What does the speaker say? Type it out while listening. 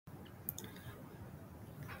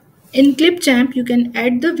In Clipchamp, you can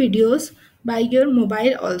add the videos by your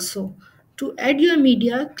mobile also. To add your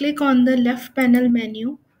media, click on the left panel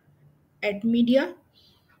menu, Add Media,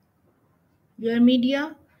 Your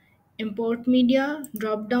Media, Import Media,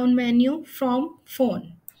 drop down menu from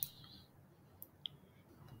phone.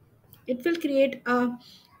 It will create a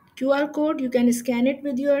QR code. You can scan it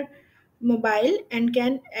with your mobile and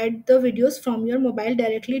can add the videos from your mobile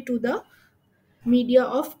directly to the media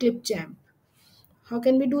of Clipchamp. How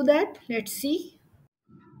can we do that? Let's see.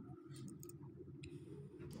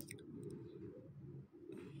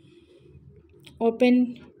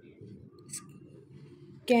 Open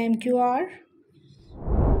CamQR,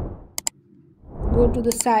 go to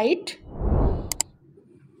the site,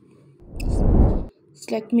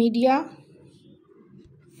 select media,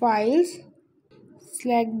 files,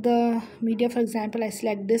 select the media. For example, I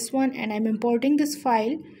select this one and I'm importing this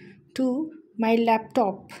file to my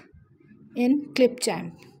laptop in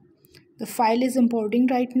Clipchamp. The file is importing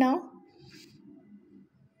right now.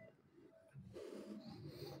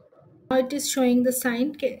 Now it is showing the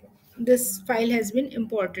sign this file has been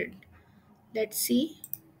imported. Let's see.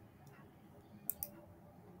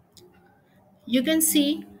 You can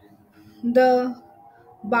see the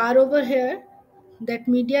bar over here that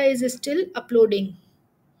media is still uploading.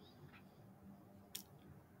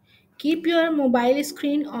 Keep your mobile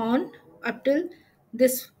screen on up till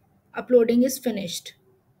this uploading is finished.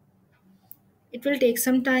 It will take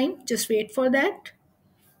some time, just wait for that.